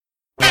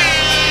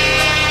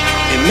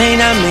may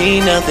not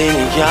mean nothing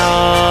to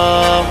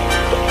y'all,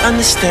 but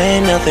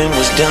understand nothing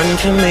was done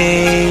for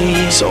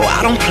me. So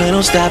I don't plan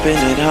on stopping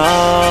at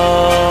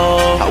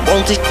all. I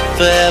want this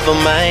forever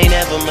mine,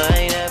 ever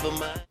mine, ever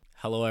mine.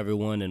 Hello,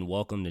 everyone, and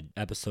welcome to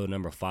episode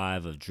number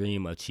 5 of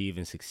Dream, Achieve,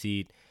 and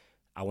Succeed.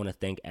 I want to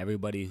thank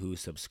everybody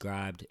who's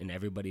subscribed and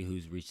everybody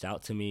who's reached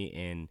out to me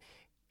and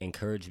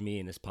encouraged me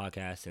in this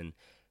podcast and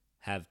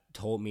have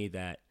told me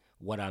that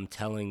what I'm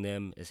telling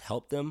them has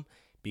helped them,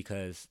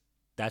 because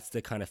that's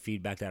the kind of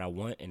feedback that I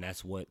want, and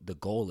that's what the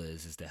goal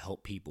is to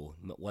help people.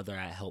 Whether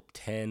I help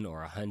 10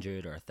 or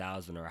 100 or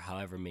 1,000 or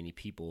however many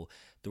people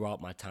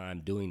throughout my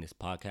time doing this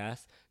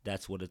podcast,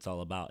 that's what it's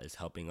all about, is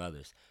helping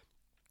others.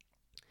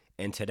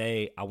 And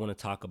today I want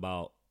to talk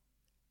about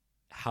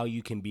how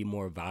you can be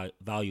more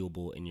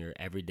valuable in your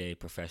everyday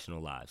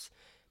professional lives.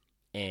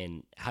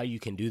 And how you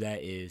can do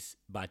that is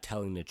by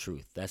telling the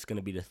truth. That's going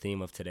to be the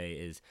theme of today,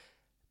 is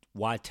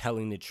why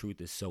telling the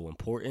truth is so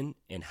important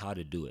and how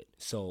to do it.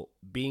 So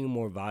being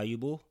more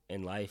valuable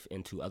in life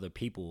and to other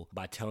people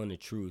by telling the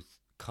truth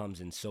comes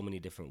in so many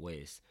different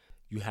ways.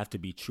 You have to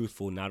be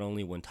truthful not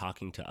only when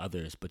talking to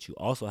others, but you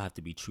also have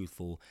to be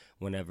truthful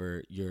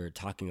whenever you're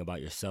talking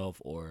about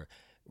yourself or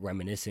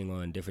reminiscing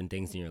on different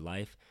things in your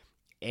life.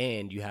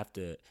 And you have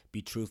to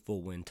be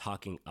truthful when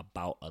talking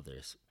about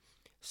others.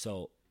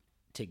 So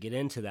to get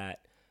into that,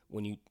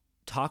 when you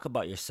talk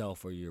about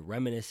yourself or you're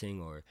reminiscing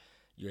or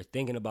you're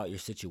thinking about your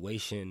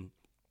situation,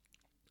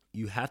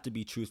 you have to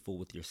be truthful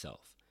with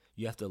yourself.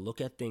 You have to look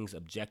at things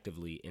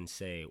objectively and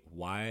say,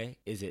 why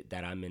is it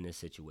that I'm in this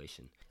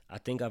situation? I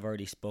think I've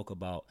already spoke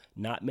about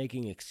not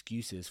making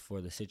excuses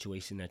for the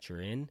situation that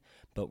you're in,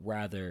 but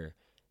rather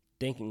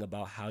thinking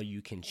about how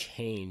you can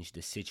change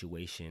the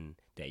situation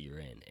that you're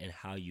in and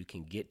how you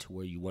can get to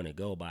where you want to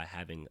go by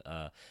having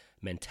a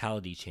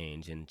mentality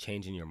change and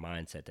changing your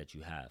mindset that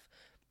you have.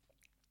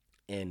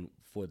 And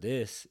for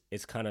this,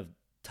 it's kind of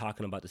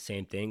talking about the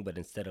same thing, but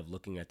instead of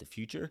looking at the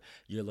future,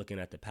 you're looking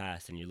at the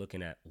past and you're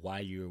looking at why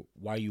you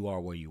are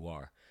where you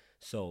are.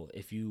 So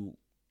if you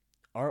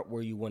aren't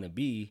where you want to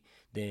be,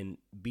 then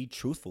be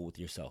truthful with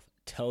yourself.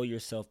 Tell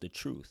yourself the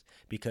truth,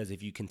 because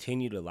if you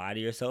continue to lie to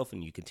yourself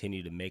and you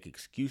continue to make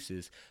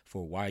excuses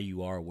for why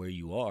you are where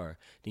you are,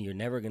 then you're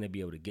never going to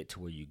be able to get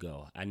to where you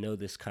go. I know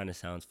this kind of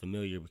sounds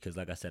familiar because,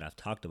 like I said, I've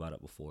talked about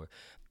it before,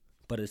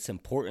 but it's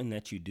important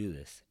that you do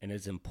this, and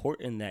it's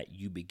important that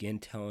you begin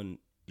telling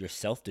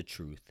yourself the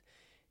truth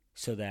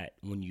so that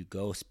when you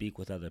go speak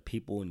with other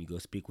people and you go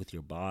speak with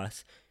your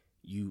boss,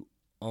 you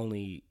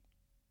only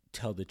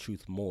tell the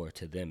truth more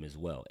to them as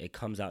well. It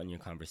comes out in your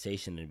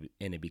conversation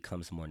and it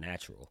becomes more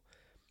natural.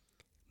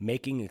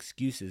 Making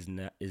excuses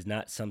is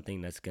not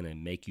something that's going to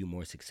make you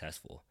more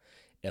successful.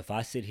 If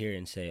I sit here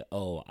and say,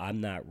 oh, I'm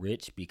not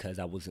rich because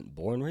I wasn't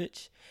born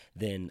rich,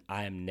 then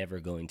I am never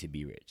going to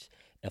be rich.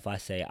 If I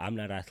say I'm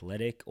not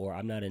athletic or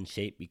I'm not in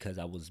shape because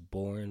I was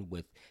born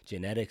with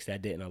genetics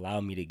that didn't allow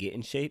me to get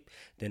in shape,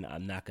 then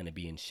I'm not going to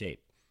be in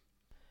shape.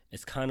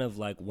 It's kind of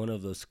like one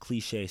of those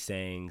cliche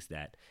sayings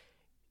that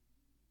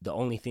the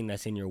only thing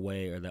that's in your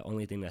way or the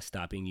only thing that's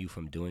stopping you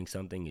from doing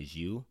something is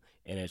you,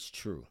 and it's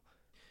true.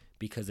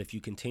 Because if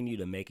you continue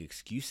to make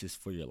excuses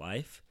for your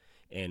life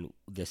and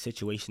the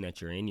situation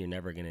that you're in, you're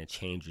never going to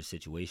change your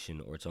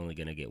situation, or it's only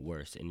going to get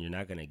worse, and you're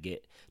not going to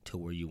get to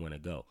where you want to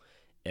go.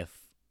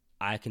 If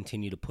I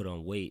continue to put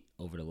on weight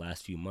over the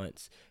last few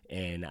months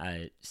and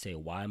I say,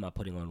 why am I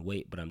putting on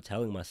weight? But I'm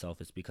telling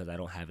myself it's because I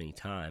don't have any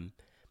time,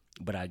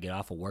 but I get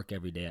off of work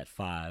every day at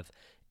 5,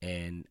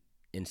 and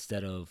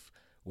instead of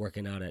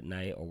working out at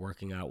night or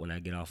working out when I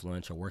get off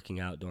lunch or working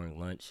out during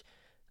lunch,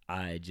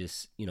 I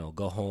just,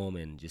 go home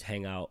and just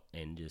hang out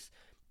and just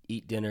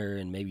eat dinner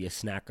and maybe a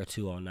snack or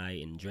two all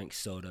night and drink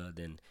soda,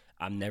 then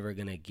I'm never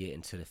going to get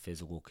into the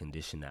physical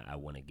condition that I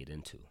want to get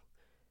into.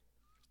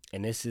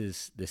 And this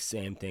is the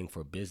same thing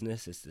for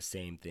business. It's the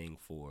same thing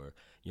for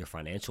your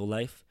financial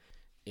life.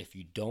 If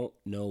you don't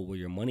know where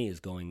your money is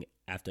going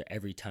after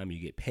every time you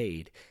get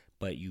paid,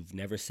 but you've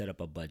never set up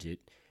a budget,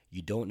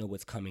 you don't know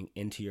what's coming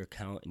into your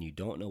account and you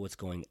don't know what's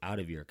going out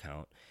of your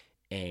account,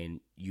 and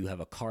you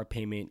have a car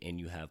payment and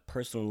you have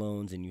personal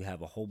loans and you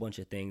have a whole bunch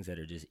of things that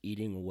are just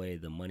eating away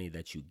the money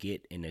that you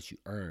get and that you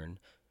earn,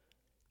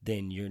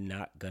 then you're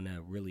not going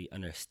to really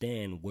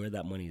understand where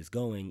that money is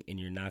going, and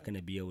you're not going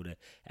to be able to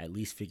at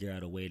least figure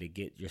out a way to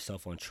get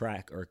yourself on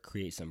track or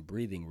create some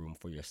breathing room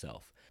for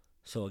yourself.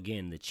 So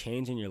again, the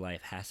change in your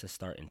life has to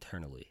start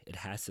internally. It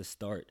has to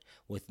start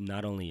with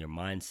not only your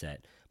mindset,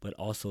 but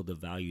also the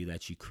value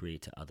that you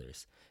create to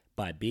others.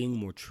 By being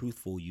more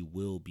truthful, you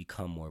will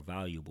become more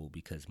valuable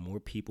because more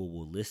people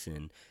will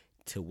listen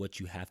to what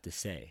you have to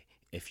say.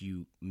 If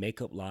you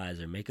make up lies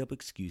or make up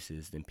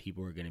excuses, then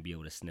people are going to be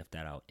able to sniff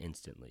that out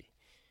instantly.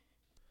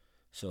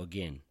 So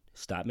again,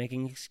 stop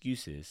making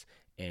excuses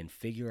and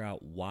figure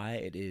out why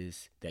it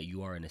is that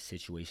you are in a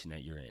situation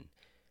that you're in.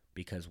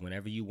 Because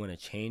whenever you want to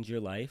change your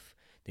life,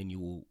 then you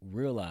will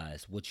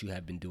realize what you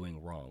have been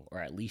doing wrong,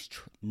 or at least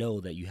know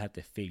that you have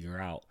to figure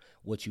out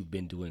what you've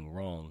been doing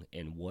wrong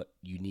and what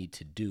you need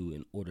to do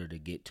in order to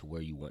get to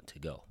where you want to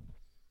go.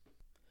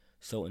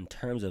 So in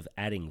terms of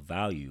adding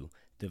value,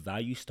 The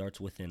value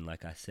starts within,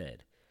 like I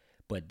said,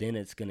 but then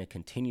it's going to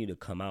continue to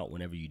come out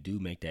whenever you do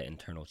make that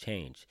internal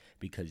change,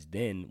 because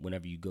then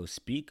whenever you go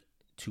speak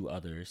to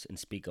others and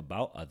speak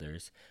about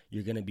others,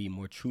 you're going to be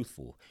more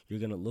truthful.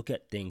 You're going to look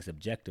at things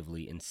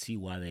objectively and see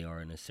why they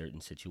are in a certain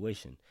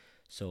situation.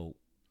 So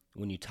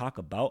when you talk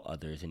about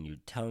others and you're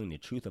telling the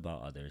truth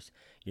about others,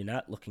 you're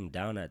not looking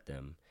down at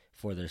them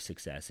for their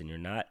success, and you're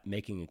not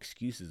making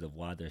excuses of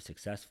why they're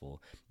successful.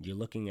 You're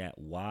looking at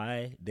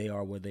why they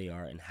are where they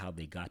are and how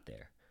they got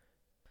there.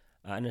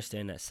 I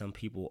understand that some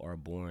people are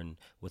born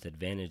with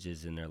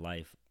advantages in their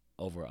life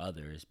over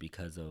others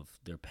because of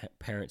their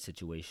parent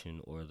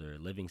situation or their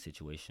living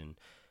situation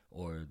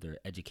or their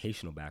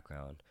educational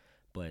background.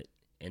 But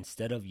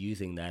instead of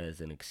using that as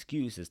an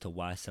excuse as to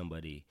why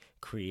somebody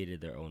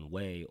created their own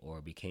way or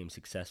became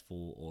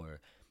successful or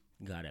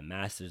got a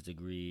master's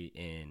degree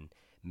and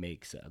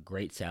makes a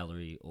great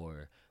salary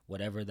or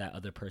whatever that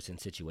other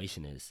person's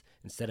situation is,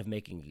 instead of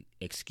making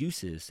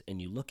excuses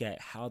and you look at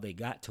how they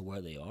got to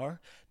where they are,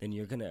 then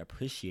you're going to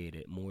appreciate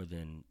it more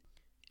than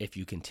if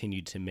you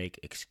continue to make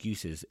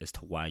excuses as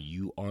to why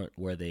you aren't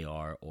where they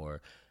are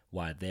or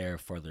why they're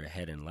further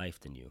ahead in life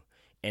than you.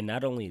 And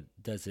not only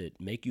does it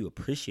make you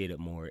appreciate it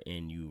more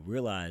and you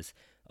realize,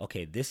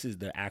 okay, this is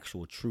the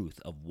actual truth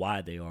of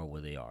why they are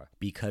where they are,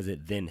 because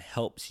it then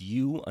helps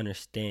you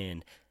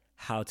understand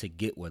how to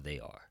get where they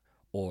are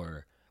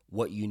or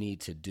what you need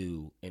to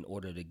do in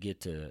order to get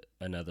to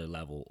another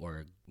level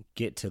or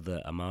get to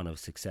the amount of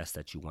success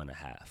that you want to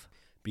have.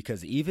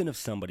 Because even if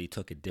somebody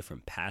took a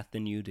different path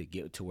than you to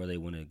get to where they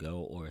want to go,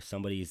 or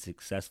somebody is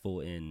successful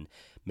in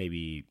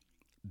maybe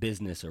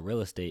business or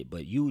real estate,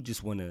 but you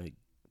just want to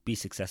be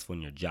successful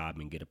in your job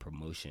and get a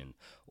promotion,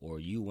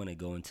 or you want to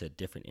go into a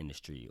different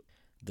industry,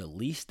 the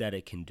least that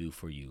it can do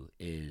for you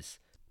is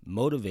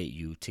motivate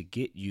you to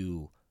get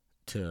you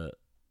to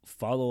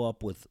follow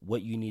up with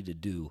what you need to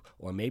do,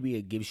 or maybe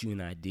it gives you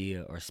an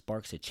idea or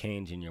sparks a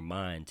change in your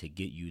mind to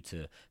get you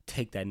to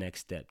take that next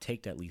step,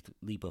 take that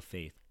leap of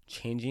faith.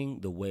 Changing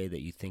the way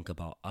that you think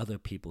about other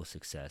people's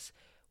success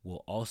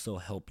will also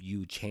help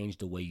you change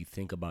the way you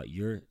think about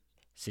your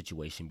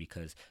situation,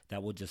 because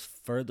that will just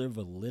further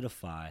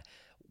validify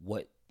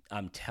what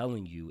I'm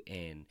telling you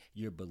and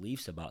your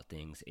beliefs about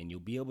things, and you'll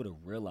be able to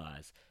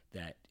realize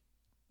that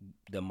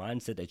the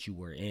mindset that you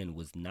were in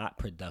was not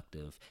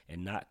productive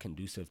and not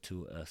conducive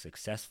to a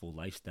successful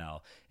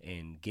lifestyle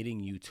and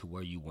getting you to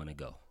where you want to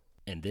go.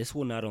 And this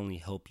will not only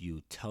help you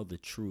tell the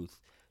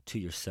truth to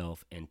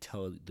yourself and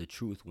tell the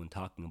truth when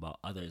talking about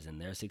others and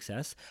their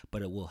success,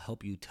 but it will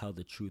help you tell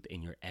the truth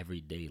in your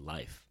everyday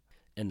life.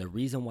 And the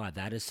reason why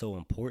that is so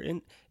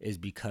important is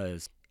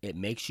because it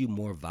makes you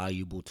more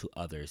valuable to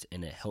others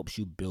and it helps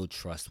you build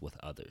trust with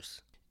others.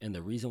 And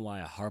the reason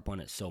why I harp on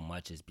it so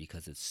much is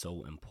because it's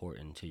so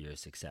important to your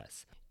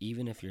success.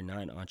 Even if you're not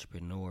an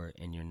entrepreneur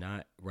and you're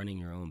not running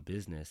your own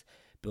business,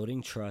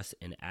 building trust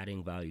and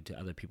adding value to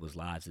other people's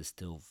lives is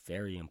still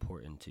very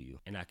important to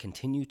you. And I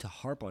continue to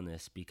harp on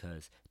this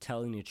because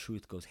telling the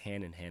truth goes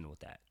hand in hand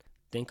with that.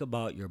 Think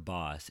about your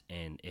boss,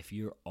 and if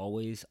you're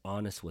always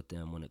honest with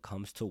them when it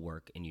comes to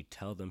work and you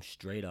tell them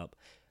straight up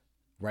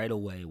right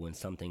away when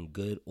something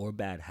good or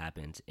bad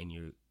happens and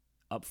you're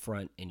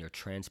upfront and you're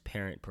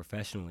transparent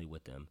professionally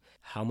with them,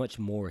 how much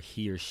more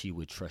he or she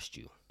would trust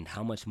you and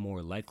how much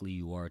more likely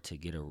you are to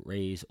get a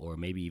raise or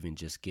maybe even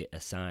just get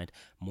assigned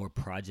more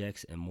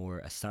projects and more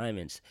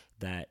assignments.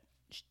 That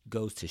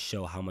goes to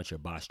show how much your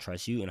boss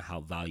trusts you and how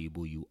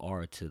valuable you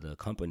are to the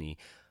company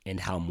and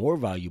how more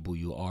valuable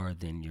you are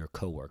than your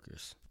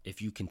coworkers.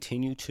 If you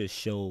continue to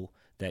show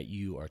that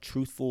you are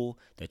truthful,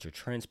 that you're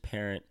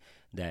transparent,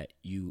 that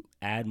you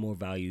add more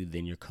value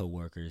than your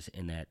coworkers,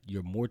 and that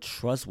you're more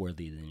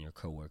trustworthy than your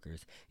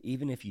coworkers,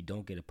 even if you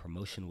don't get a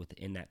promotion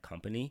within that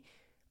company,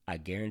 I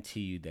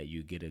guarantee you that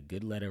you get a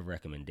good letter of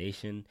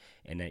recommendation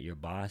and that your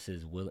boss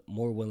is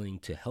more willing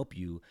to help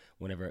you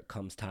whenever it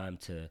comes time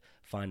to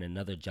find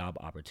another job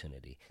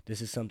opportunity.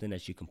 This is something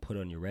that you can put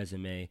on your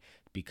resume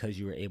because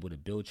you were able to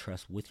build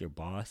trust with your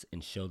boss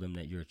and show them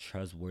that you're a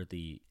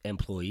trustworthy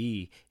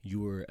employee.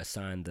 You were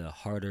assigned the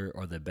harder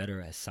or the better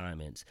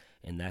assignments,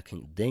 and that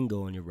can then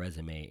go on your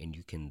resume, and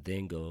you can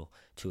then go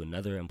to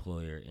another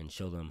employer and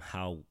show them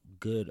how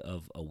good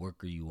of a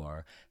worker you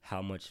are,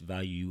 how much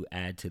value you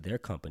add to their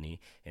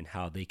company, and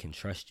how they can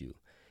trust you.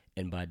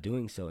 And by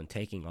doing so and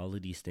taking all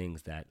of these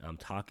things that I'm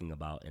talking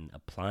about and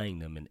applying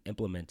them and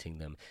implementing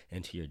them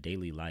into your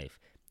daily life,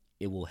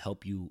 it will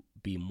help you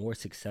be more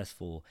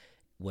successful,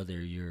 whether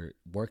you're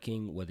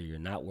working, whether you're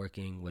not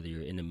working, whether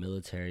you're in the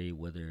military,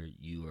 whether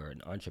you are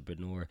an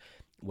entrepreneur,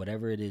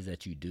 whatever it is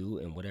that you do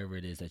and whatever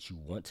it is that you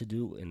want to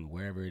do and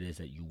wherever it is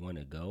that you want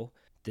to go.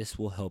 This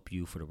will help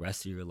you for the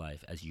rest of your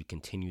life as you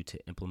continue to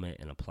implement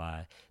and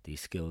apply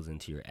these skills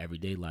into your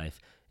everyday life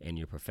and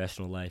your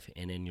professional life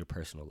and in your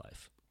personal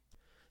life.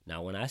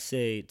 Now, when I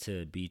say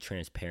to be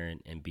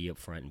transparent and be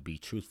upfront and be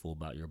truthful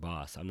about your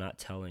boss, I'm not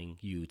telling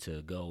you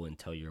to go and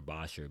tell your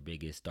boss your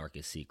biggest,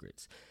 darkest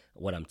secrets.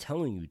 What I'm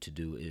telling you to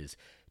do is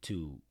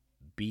to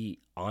be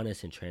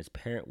honest and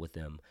transparent with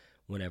them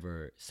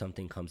whenever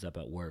something comes up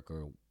at work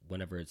or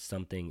whenever it's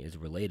something is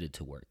related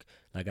to work.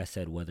 Like I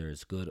said, whether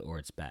it's good or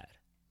it's bad.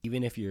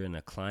 Even if you're in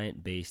a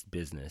client-based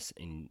business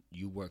and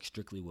you work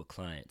strictly with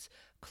clients,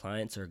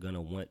 clients are going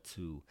to want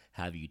to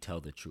have you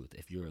tell the truth.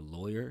 If you're a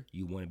lawyer,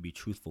 you want to be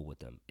truthful with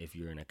them. If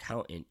you're an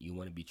accountant, you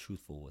want to be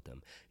truthful with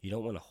them. You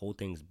don't want to hold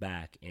things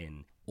back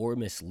or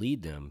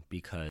mislead them,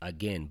 because,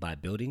 again, by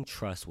building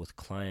trust with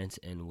clients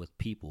and with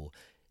people,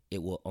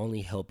 it will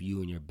only help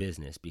you in your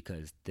business,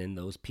 because then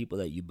those people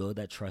that you build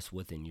that trust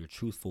with and you're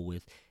truthful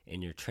with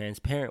and you're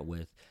transparent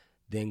with,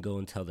 then go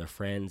and tell their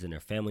friends and their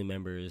family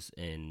members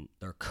and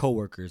their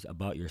coworkers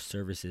about your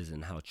services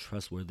and how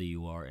trustworthy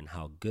you are and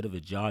how good of a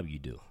job you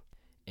do.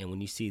 And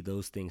when you see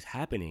those things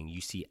happening,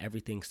 you see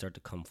everything start to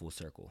come full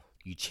circle.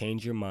 You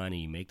change your mind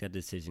and you make that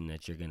decision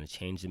that you're going to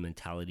change the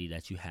mentality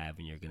that you have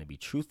and you're going to be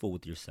truthful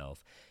with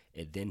yourself.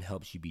 It then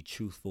helps you be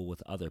truthful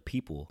with other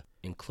people,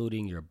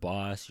 including your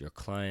boss, your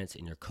clients,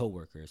 and your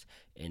coworkers.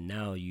 And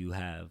now you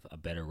have a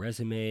better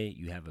resume,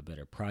 you have a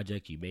better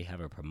project, you may have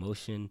a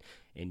promotion,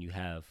 and you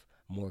have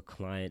more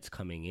clients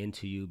coming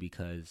into you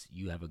because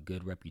you have a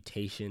good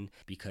reputation,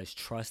 because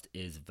trust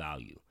is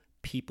value.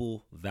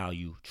 People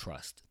value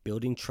trust.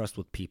 Building trust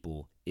with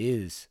people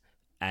is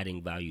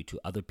adding value to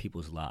other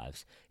people's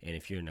lives. And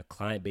if you're in a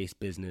client-based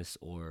business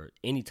or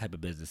any type of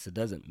business, it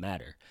doesn't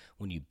matter.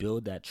 When you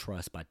build that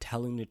trust by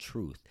telling the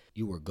truth,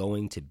 you are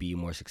going to be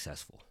more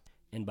successful.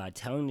 And by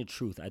telling the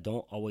truth, I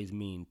don't always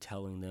mean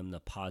telling them the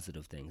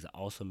positive things. I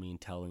also mean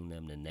telling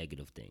them the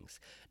negative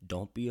things.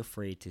 Don't be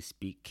afraid to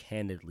speak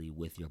candidly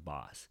with your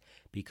boss,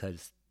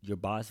 because your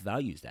boss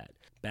values that.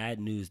 Bad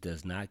news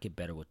does not get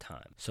better with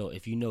time. So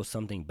if you know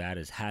something bad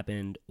has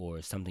happened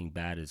or something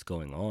bad is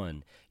going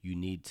on, you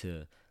need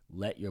to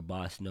let your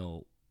boss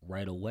know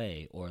right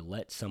away, or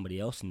let somebody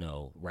else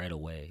know right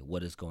away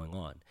what is going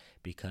on,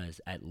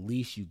 because at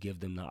least you give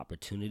them the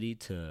opportunity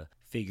to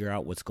figure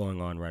out what's going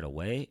on right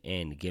away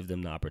and give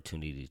them the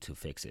opportunity to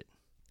fix it.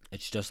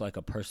 It's just like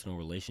a personal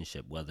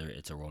relationship, whether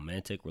it's a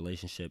romantic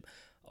relationship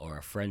or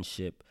a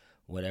friendship,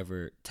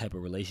 whatever type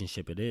of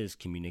relationship it is,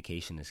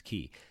 communication is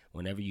key.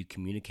 Whenever you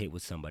communicate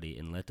with somebody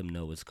and let them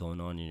know what's going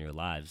on in your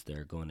lives,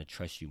 they're going to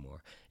trust you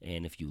more.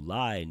 And if you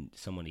lie and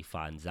somebody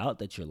finds out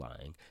that you're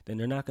lying, then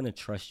they're not going to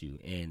trust you,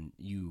 and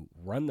you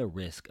run the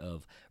risk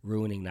of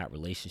ruining that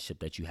relationship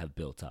that you have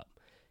built up.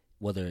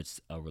 Whether it's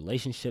a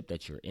relationship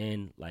that you're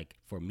in, like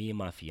for me and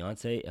my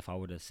fiance, if I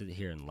were to sit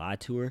here and lie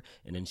to her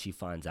and then she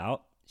finds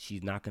out,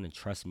 she's not going to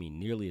trust me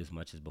nearly as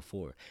much as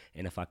before.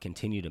 And if I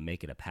continue to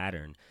make it a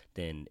pattern,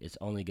 then it's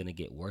only going to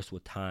get worse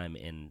with time.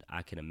 And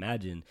I can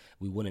imagine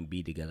we wouldn't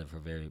be together for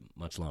very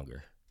much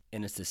longer.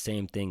 And it's the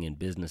same thing in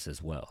business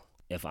as well.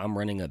 If I'm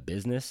running a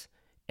business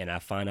and I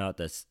find out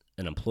that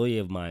an employee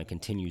of mine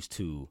continues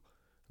to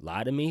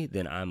lie to me,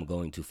 then I'm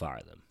going to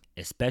fire them,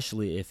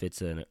 especially if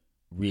it's a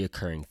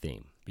reoccurring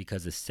theme.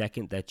 Because the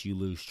second that you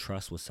lose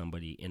trust with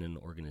somebody in an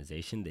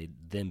organization, they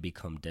then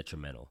become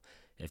detrimental.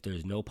 If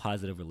there's no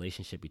positive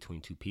relationship between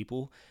two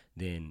people,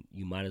 then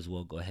you might as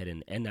well go ahead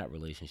and end that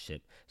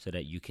relationship so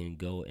that you can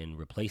go and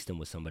replace them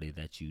with somebody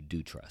that you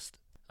do trust.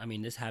 I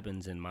mean, this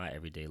happens in my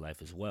everyday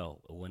life as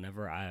well.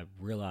 Whenever I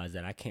realize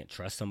that I can't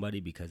trust somebody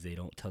because they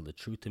don't tell the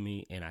truth to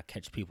me and I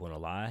catch people in a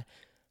lie,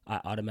 I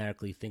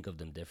automatically think of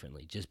them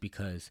differently. Just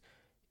because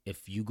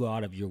if you go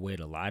out of your way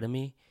to lie to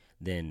me,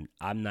 then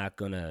I'm not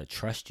going to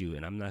trust you,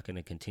 and I'm not going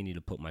to continue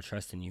to put my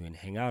trust in you and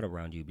hang out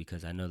around you,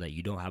 because I know that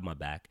you don't have my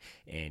back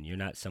and you're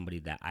not somebody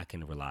that I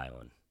can rely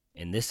on.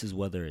 And this is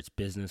whether it's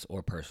business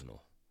or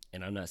personal.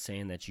 And I'm not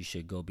saying that you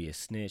should go be a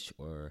snitch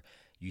or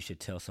you should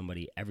tell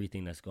somebody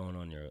everything that's going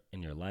on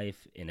in your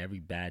life and every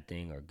bad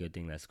thing or good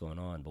thing that's going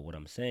on. But what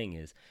I'm saying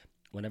is,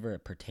 whenever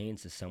it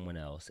pertains to someone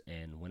else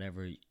and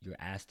whenever you're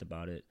asked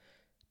about it,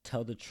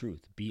 tell the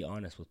truth. Be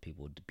honest with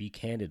people. Be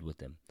candid with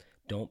them.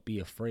 Don't be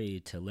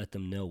afraid to let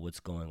them know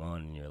what's going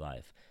on in your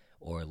life,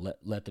 or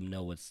let them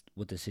know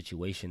what the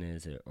situation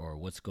is, or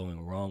what's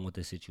going wrong with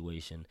the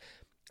situation.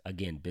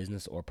 Again,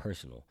 business or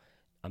personal.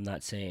 I'm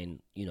not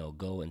saying,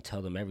 go and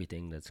tell them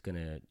everything that's going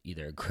to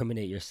either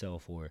incriminate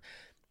yourself or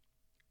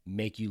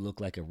make you look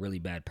like a really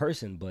bad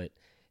person. But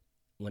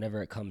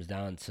whenever it comes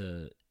down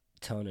to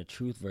telling the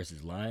truth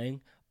versus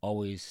lying,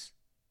 always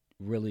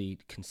really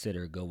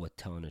go with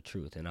telling the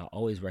truth. And I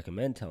always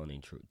recommend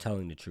telling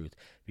the truth,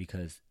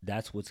 because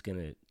that's what's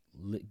going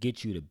to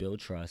get you to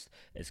build trust.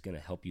 It's going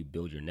to help you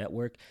build your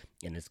network,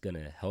 and it's going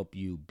to help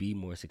you be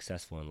more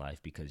successful in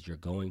life, because you're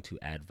going to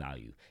add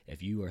value.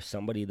 If you are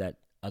somebody that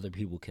other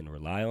people can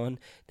rely on,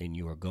 then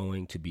you are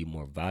going to be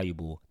more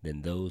valuable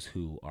than those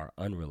who are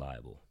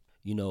unreliable.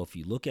 If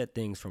you look at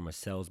things from a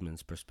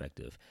salesman's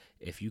perspective,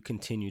 if you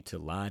continue to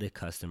lie to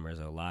customers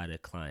or lie to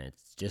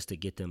clients just to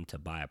get them to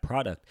buy a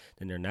product,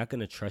 then they're not going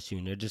to trust you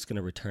and they're just going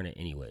to return it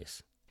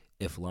anyways.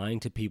 If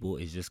lying to people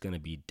is just going to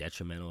be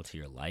detrimental to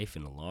your life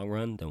in the long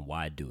run, then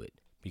why do it?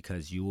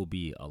 Because you will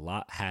be a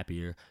lot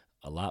happier,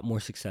 a lot more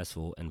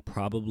successful, and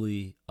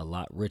probably a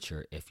lot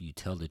richer if you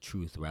tell the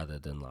truth rather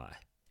than lie.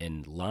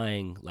 And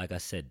lying, like I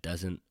said,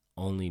 doesn't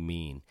only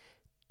mean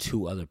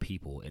to other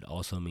people, it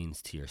also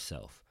means to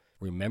yourself.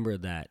 Remember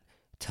that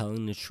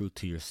telling the truth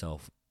to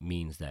yourself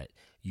means that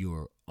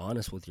you're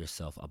honest with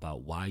yourself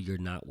about why you're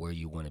not where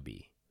you want to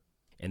be.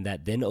 And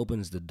that then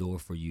opens the door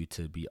for you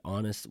to be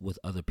honest with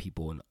other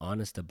people and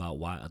honest about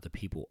why other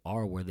people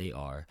are where they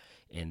are.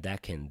 And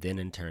that can then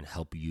in turn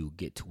help you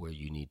get to where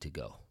you need to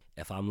go.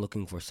 If I'm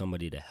looking for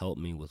somebody to help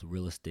me with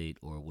real estate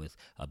or with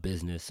a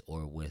business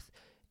or with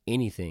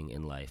anything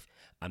in life,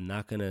 I'm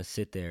not going to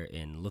sit there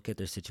and look at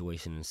their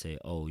situation and say,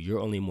 oh, you're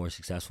only more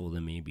successful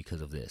than me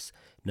because of this.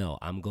 No,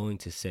 I'm going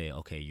to say,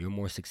 okay, you're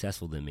more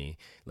successful than me.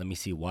 Let me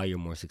see why you're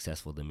more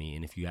successful than me.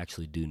 And if you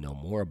actually do know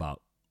more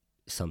about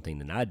something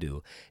than I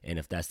do, and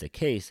if that's the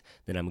case,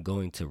 then I'm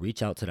going to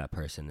reach out to that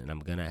person and I'm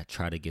going to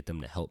try to get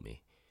them to help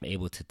me. I'm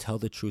able to tell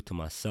the truth to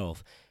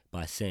myself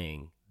by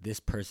saying, this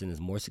person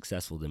is more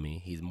successful than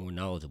me, he's more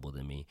knowledgeable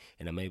than me,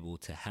 and I'm able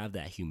to have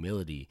that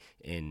humility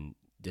and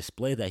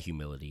display that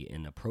humility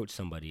and approach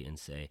somebody and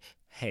say,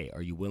 hey,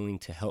 are you willing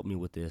to help me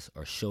with this,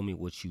 or show me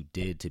what you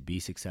did to be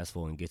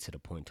successful and get to the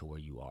point to where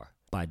you are?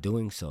 By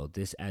doing so,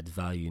 this adds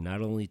value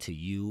not only to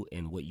you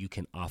and what you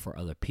can offer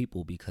other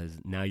people, because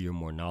now you're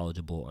more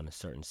knowledgeable on a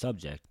certain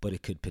subject, but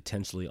it could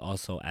potentially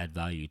also add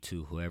value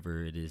to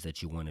whoever it is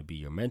that you want to be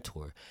your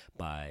mentor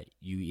by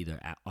you either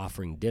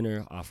offering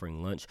dinner,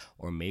 offering lunch,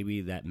 or maybe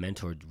that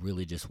mentor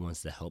really just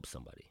wants to help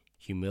somebody.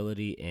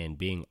 Humility and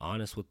being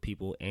honest with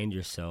people and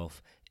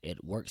yourself,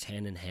 it works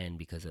hand in hand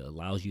because it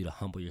allows you to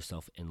humble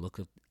yourself and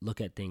look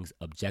at things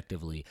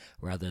objectively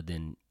rather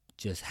than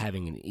just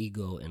having an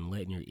ego and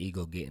letting your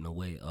ego get in the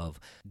way of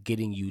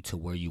getting you to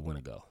where you want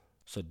to go.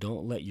 So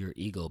don't let your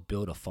ego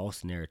build a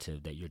false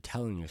narrative that you're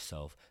telling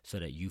yourself so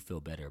that you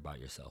feel better about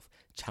yourself.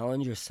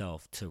 Challenge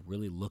yourself to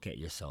really look at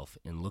yourself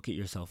and look at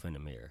yourself in the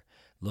mirror.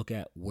 Look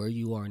at where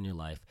you are in your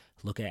life.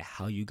 Look at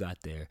how you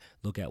got there.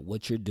 Look at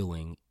what you're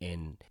doing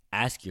and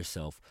ask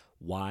yourself,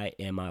 why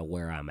am I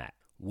where I'm at?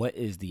 What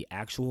is the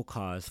actual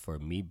cause for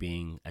me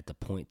being at the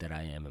point that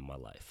I am in my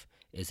life?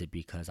 Is it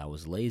because I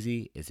was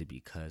lazy? Is it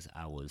because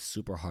I was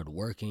super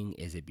hardworking?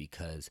 Is it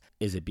because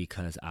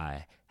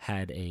I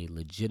had a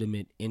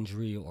legitimate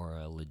injury or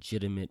a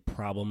legitimate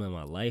problem in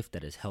my life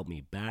that has held me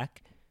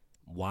back?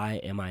 Why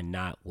am I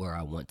not where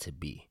I want to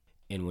be?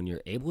 And when you're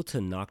able to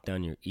knock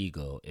down your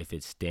ego, if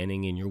it's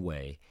standing in your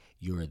way,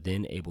 you're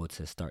then able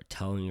to start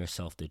telling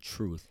yourself the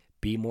truth.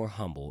 Be more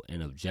humble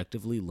and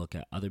objectively look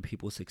at other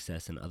people's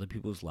success and other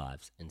people's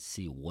lives and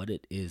see what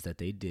it is that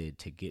they did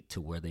to get to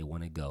where they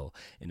want to go.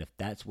 And if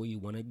that's where you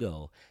want to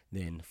go,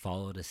 then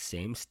follow the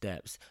same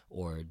steps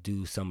or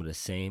do some of the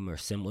same or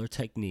similar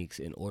techniques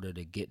in order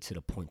to get to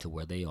the point to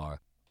where they are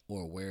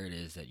or where it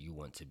is that you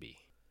want to be.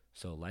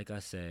 So like I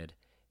said,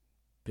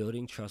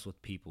 building trust with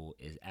people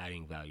is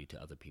adding value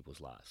to other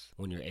people's lives.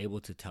 When you're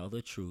able to tell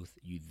the truth,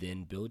 you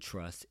then build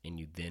trust and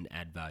you then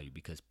add value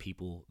because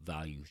people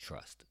value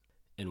trust.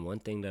 And one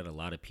thing that a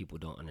lot of people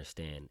don't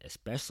understand,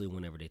 especially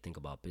whenever they think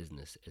about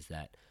business, is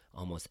that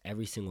almost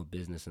every single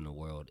business in the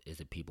world is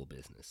a people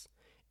business.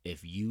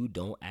 If you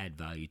don't add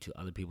value to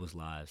other people's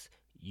lives,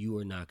 you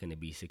are not going to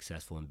be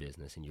successful in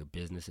business and your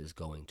business is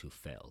going to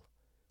fail.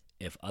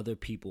 If other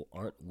people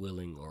aren't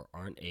willing or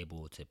aren't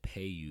able to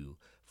pay you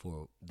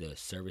for the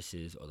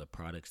services or the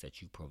products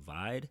that you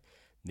provide,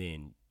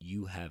 then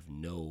you have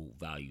no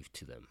value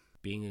to them.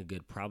 Being a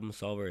good problem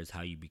solver is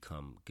how you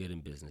become good in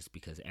business,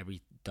 because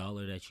every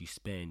dollar that you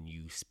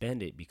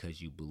spend it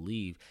because you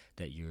believe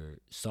that you're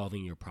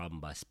solving your problem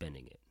by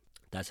spending it.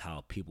 That's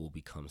how people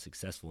become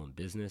successful in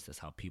business. That's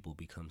how people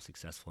become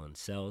successful in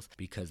sales,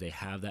 because they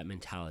have that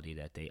mentality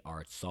that they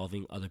are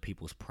solving other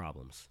people's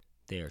problems.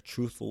 They are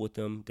truthful with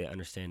them. They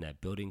understand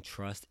that building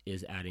trust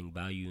is adding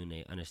value, and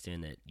they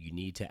understand that you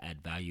need to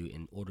add value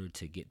in order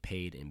to get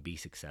paid and be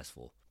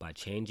successful. By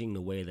changing the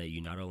way that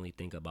you not only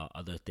think about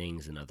other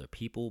things and other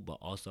people, but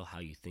also how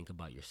you think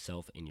about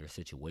yourself and your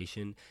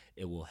situation,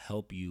 it will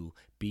help you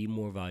be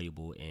more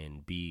valuable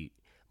and be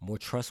more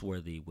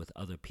trustworthy with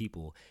other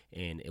people,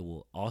 and it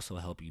will also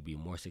help you be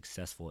more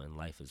successful in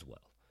life as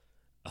well.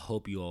 I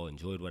hope you all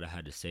enjoyed what I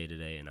had to say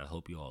today, and I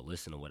hope you all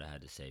listen to what I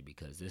had to say,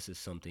 because this is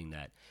something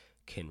that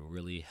can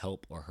really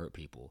help or hurt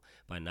people.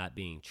 By not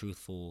being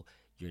truthful,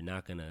 you're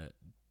not going to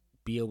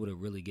be able to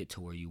really get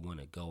to where you want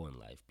to go in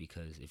life,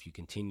 because if you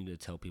continue to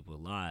tell people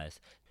lies,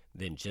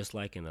 then just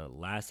like in the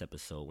last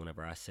episode,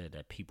 whenever I said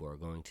that people are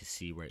going to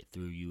see right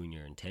through you and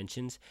your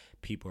intentions,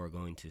 people are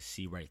going to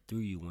see right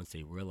through you once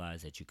they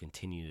realize that you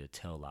continue to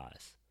tell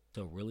lies.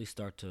 So really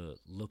start to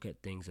look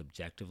at things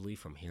objectively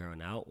from here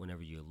on out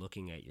whenever you're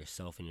looking at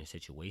yourself and your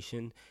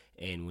situation,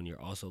 and when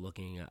you're also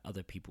looking at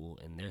other people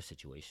and their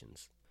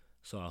situations.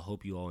 So I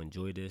hope you all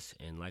enjoy this,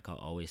 and like I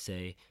always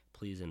say,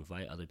 please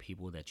invite other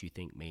people that you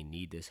think may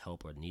need this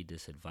help or need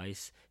this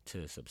advice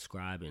to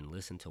subscribe and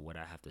listen to what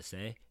I have to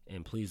say.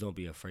 And please don't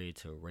be afraid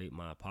to rate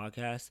my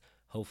podcast,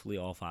 hopefully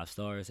all 5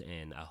 stars,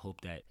 and I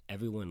hope that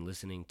everyone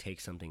listening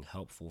takes something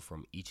helpful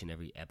from each and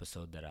every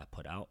episode that I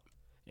put out.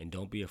 And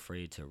don't be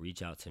afraid to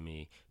reach out to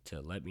me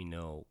to let me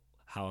know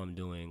how I'm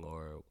doing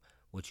or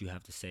what you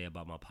have to say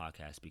about my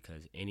podcast,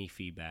 because any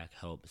feedback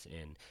helps,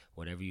 and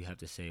whatever you have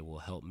to say will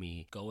help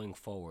me going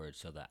forward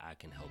so that I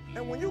can help you.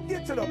 And when you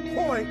get to the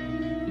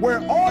point where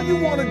all you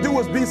want to do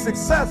is be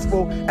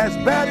successful, as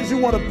bad as you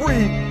want to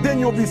breathe, then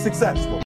you'll be successful.